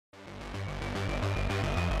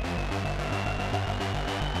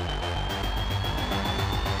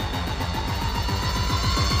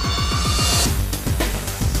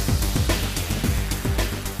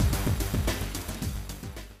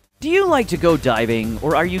you like to go diving,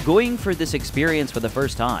 or are you going for this experience for the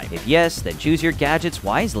first time? If yes, then choose your gadgets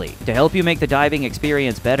wisely. To help you make the diving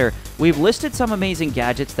experience better, we've listed some amazing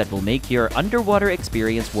gadgets that will make your underwater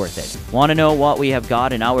experience worth it. Want to know what we have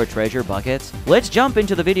got in our treasure buckets? Let's jump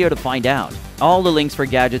into the video to find out. All the links for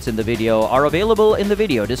gadgets in the video are available in the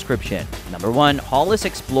video description. Number 1. HOLLIS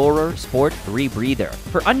Explorer Sport Rebreather.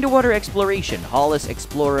 For underwater exploration, HOLLIS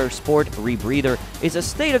Explorer Sport Rebreather is a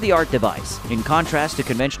state-of-the-art device. In contrast to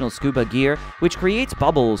conventional scuba gear, which creates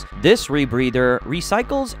bubbles, this rebreather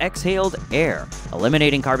recycles exhaled air,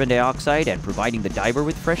 eliminating carbon dioxide and providing the diver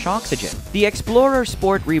with fresh oxygen. The Explorer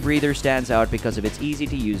Sport Rebreather stands out because of its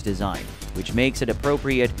easy-to-use design, which makes it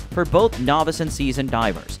appropriate for both novice and seasoned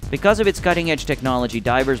divers. Because of its cutting-edge technology,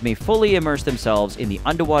 divers may fully immerse themselves in the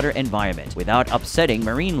underwater environment without upsetting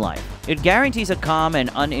marine life. It guarantees a calm and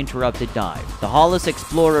uninterrupted dive. The HOLLIS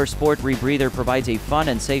Explorer Sport Rebreather provides a fun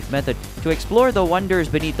and safe method to explore the wonders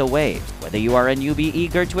beneath the waves. Whether you are a newbie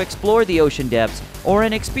eager to explore the ocean depths or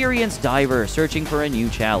an experienced diver searching for a new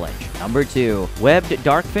challenge. Number 2. Webbed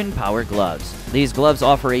DarkFin Power Gloves. These gloves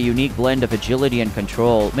offer a unique blend of agility and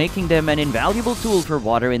control, making them an invaluable tool for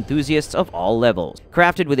water enthusiasts of all levels.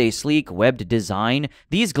 Crafted with a sleek, webbed design,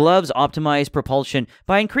 these gloves optimize propulsion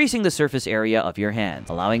by increasing the surface area of your hands,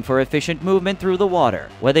 allowing for efficient movement through the water.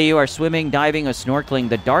 Whether you are swimming, diving, or snorkeling,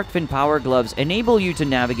 the DarkFin Power Gloves enable you to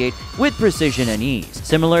navigate with precision and ease,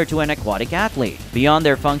 similar to an aquatic athlete. Beyond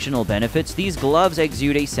their functional benefits, these gloves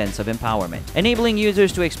exude a sense of empowerment, enabling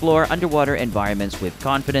users to explore underwater environments with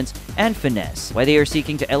confidence and finesse. Whether you're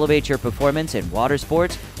seeking to elevate your performance in water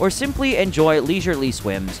sports or simply enjoy leisurely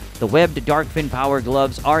swims, the webbed DarkFin Power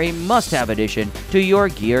Gloves are a must-have addition to your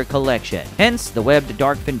gear collection. Hence, the webbed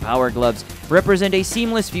DarkFin Power Gloves represent a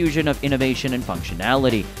seamless fusion of innovation and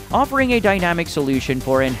functionality, offering a dynamic solution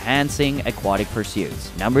for enhancing aquatic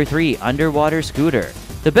pursuits. Number 3. Underwater Scooter.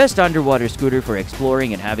 The best underwater scooter for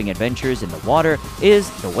exploring and having adventures in the water is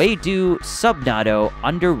the Wade-Do Subnado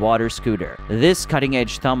Underwater Scooter. This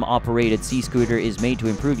cutting-edge thumb-operated sea scooter is made to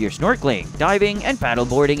improve your snorkeling, diving, and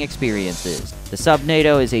paddleboarding experiences. The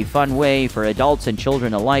Subnado is a fun way for adults and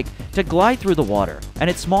children alike to glide through the water, and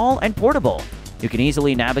it's small and portable. You can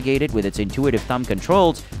easily navigate it with its intuitive thumb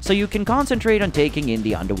controls, so you can concentrate on taking in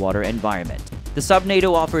the underwater environment. The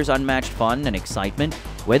Subnado offers unmatched fun and excitement,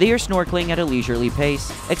 whether you're snorkeling at a leisurely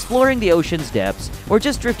pace, exploring the ocean's depths, or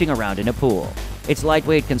just drifting around in a pool. Its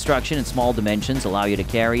lightweight construction and small dimensions allow you to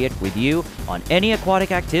carry it with you on any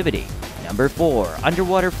aquatic activity. Number 4.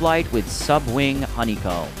 Underwater Flight with Subwing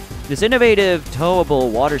Honeycomb. This innovative,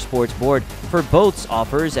 towable water sports board for boats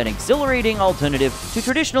offers an exhilarating alternative to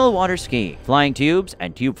traditional water skiing, flying tubes,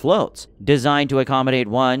 and tube floats. Designed to accommodate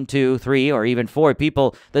 1, 2, 3, or even 4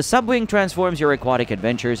 people, the Subwing transforms your aquatic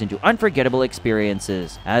adventures into unforgettable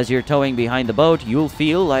experiences. As you're towing behind the boat, you'll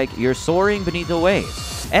feel like you're soaring beneath the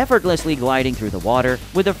waves, effortlessly gliding through the water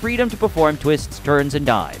with the freedom to perform twists, turns, and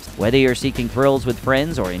dives. Whether you're seeking thrills with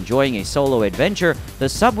friends or enjoying a solo adventure, the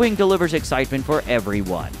Subwing delivers excitement for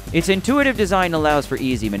everyone. Its intuitive design allows for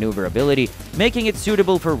easy maneuverability, making it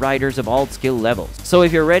suitable for riders of all skill levels. So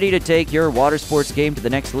if you're ready to take your water sports game to the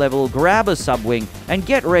next level, grab a Subwing and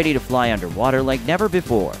get ready to fly underwater like never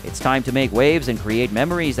before. It's time to make waves and create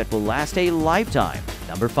memories that will last a lifetime.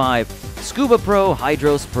 Number 5. Scubapro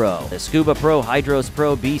Hydros Pro. The Scubapro Hydros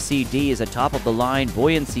Pro BCD is a top-of-the-line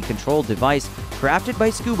buoyancy control device crafted by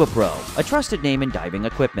Scubapro, a trusted name in diving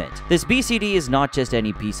equipment. This BCD is not just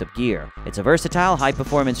any piece of gear. It's a versatile,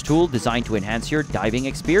 high-performance tool designed to enhance your diving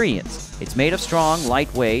experience. It's made of strong,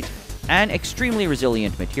 lightweight, and extremely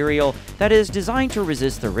resilient material that is designed to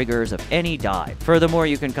resist the rigors of any dive. Furthermore,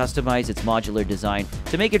 you can customize its modular design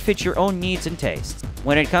to make it fit your own needs and tastes.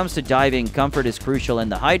 When it comes to diving, comfort is crucial,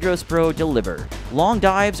 and the Hydros Pro delivers. Long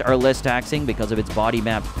dives are less taxing because of its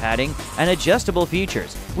body-mapped padding and adjustable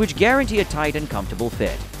features, which guarantee a tight and comfortable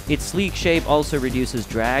fit. Its sleek shape also reduces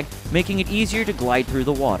drag, making it easier to glide through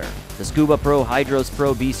the water. The Scubapro Hydros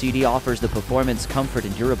Pro BCD offers the performance, comfort,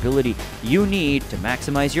 and durability you need to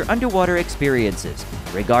maximize your underwater experiences,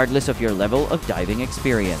 regardless of your level of diving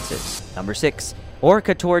experiences. Number 6.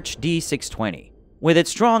 ORCATORCH D620. With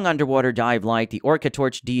its strong underwater dive light, the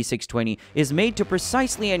ORCATORCH D620 is made to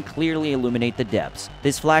precisely and clearly illuminate the depths.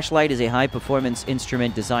 This flashlight is a high-performance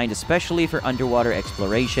instrument designed especially for underwater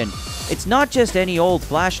exploration. It's not just any old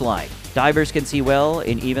flashlight. Divers can see well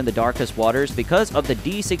in even the darkest waters because of the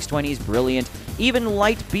D620's brilliant, even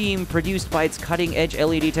light beam produced by its cutting-edge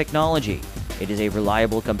LED technology. It is a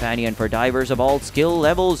reliable companion for divers of all skill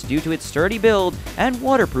levels due to its sturdy build and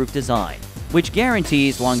waterproof design, which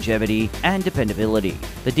guarantees longevity and dependability.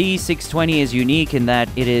 The D620 is unique in that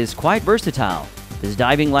it is quite versatile. This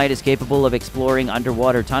diving light is capable of exploring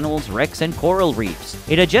underwater tunnels, wrecks, and coral reefs.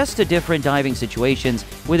 It adjusts to different diving situations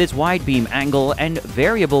with its wide beam angle and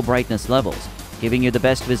variable brightness levels, giving you the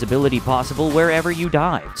best visibility possible wherever you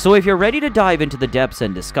dive. So if you're ready to dive into the depths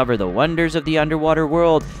and discover the wonders of the underwater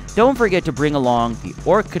world, don't forget to bring along the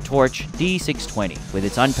ORCATORCH D620. With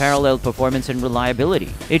its unparalleled performance and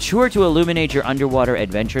reliability, it's sure to illuminate your underwater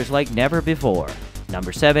adventures like never before.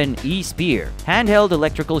 Number 7. eSPEAR Handheld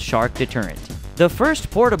Electrical Shark Deterrent. The first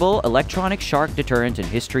portable electronic shark deterrent in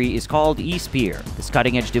history is called eSPEAR. This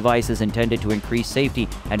cutting-edge device is intended to increase safety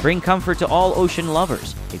and bring comfort to all ocean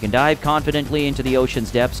lovers. You can dive confidently into the ocean's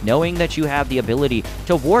depths knowing that you have the ability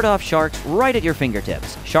to ward off sharks right at your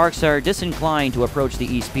fingertips. Sharks are disinclined to approach the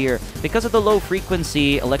eSPEAR because of the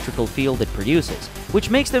low-frequency electrical field it produces, which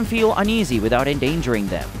makes them feel uneasy without endangering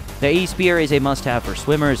them. The eSPEAR is a must-have for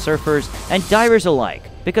swimmers, surfers, and divers alike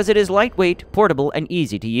because it is lightweight, portable, and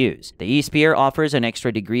easy to use. The eSPEAR offers an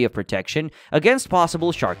extra degree of protection against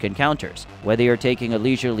possible shark encounters, whether you're taking a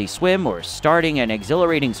leisurely swim or starting an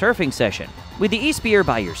exhilarating surfing session. With the eSPEAR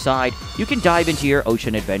by your side, you can dive into your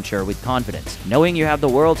ocean adventure with confidence, knowing you have the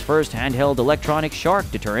world's first handheld electronic shark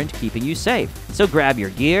deterrent keeping you safe. So grab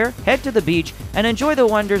your gear, head to the beach, and enjoy the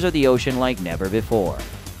wonders of the ocean like never before.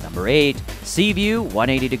 Number 8. Seaview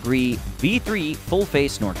 180° V3 Full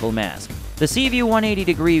Face Snorkel Mask. The Seaview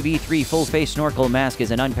 180° V3 Full Face Snorkel Mask is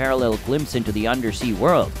an unparalleled glimpse into the undersea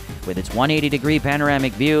world. With its 180-degree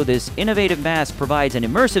panoramic view, this innovative mask provides an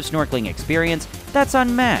immersive snorkeling experience that's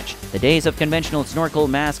unmatched. The days of conventional snorkel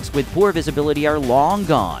masks with poor visibility are long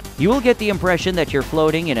gone. You will get the impression that you're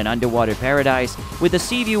floating in an underwater paradise with the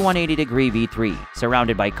Seaview 180-degree V3,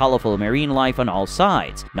 surrounded by colorful marine life on all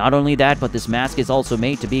sides. Not only that, but this mask is also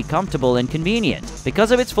made to be comfortable and convenient.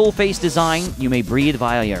 Because of its full-face design, you may breathe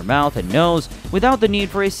via your mouth and nose without the need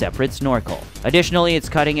for a separate snorkel. Additionally, its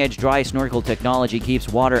cutting-edge dry snorkel technology keeps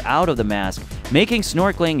water out of the mask, making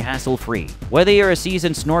snorkeling hassle-free. Whether you're a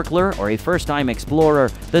seasoned snorkeler or a first-time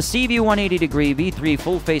explorer, the Seaview 180-degree V3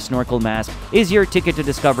 full-face snorkel mask is your ticket to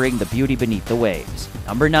discovering the beauty beneath the waves.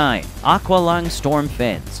 Number 9. Aqua Storm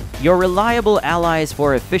Fins. Your reliable allies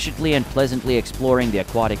for efficiently and pleasantly exploring the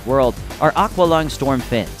aquatic world are Aqua Storm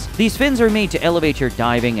Fins. These fins are made to elevate your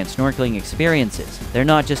diving and snorkeling experiences. They're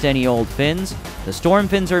not just any old fins. The storm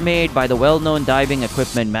fins are made by the well-known diving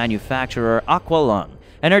equipment manufacturer Aqua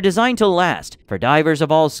and are designed to last. For divers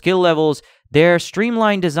of all skill levels, their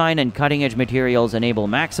streamlined design and cutting-edge materials enable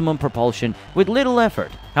maximum propulsion with little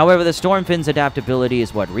effort. However, the storm fin's adaptability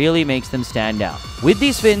is what really makes them stand out. With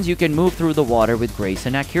these fins, you can move through the water with grace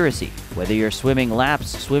and accuracy. Whether you're swimming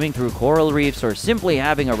laps, swimming through coral reefs, or simply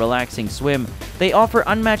having a relaxing swim, they offer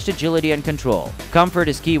unmatched agility and control. Comfort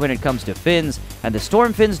is key when it comes to fins, and the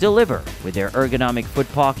storm fins deliver. With their ergonomic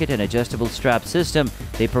foot pocket and adjustable strap system,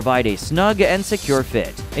 they provide a snug and secure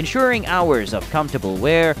fit, ensuring hours of comfortable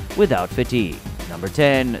wear without fatigue. Number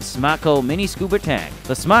 10. SMACO Mini Scuba Tank.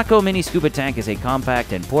 The SMACO Mini Scuba Tank is a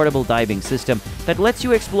compact and portable diving system that lets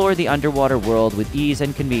you explore the underwater world with ease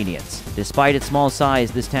and convenience. Despite its small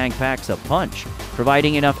size, this tank packs a punch,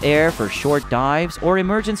 providing enough air for short dives or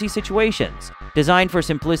emergency situations. Designed for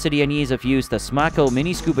simplicity and ease of use, the SMACO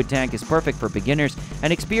Mini Scuba Tank is perfect for beginners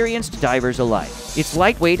and experienced divers alike. Its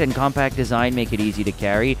lightweight and compact design make it easy to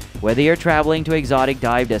carry, whether you're traveling to exotic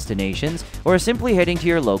dive destinations or simply heading to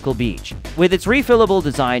your local beach. With its refillable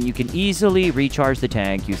design, you can easily recharge the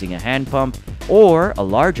tank using a hand pump or a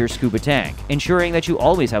larger scuba tank, ensuring that you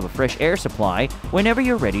always have a fresh air supply whenever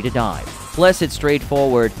you're ready to dive. Plus, its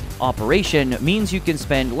straightforward operation means you can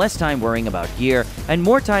spend less time worrying about gear and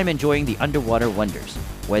more time enjoying the underwater wonders.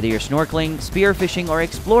 Whether you're snorkeling, spearfishing, or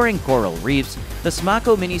exploring coral reefs, the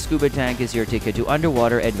SMACO Mini Scuba Tank is your ticket to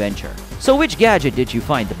underwater adventure. So which gadget did you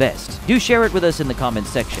find the best? Do share it with us in the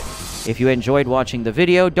comments section. If you enjoyed watching the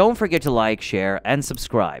video, don't forget to like, share, and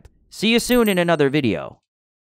subscribe. See you soon in another video.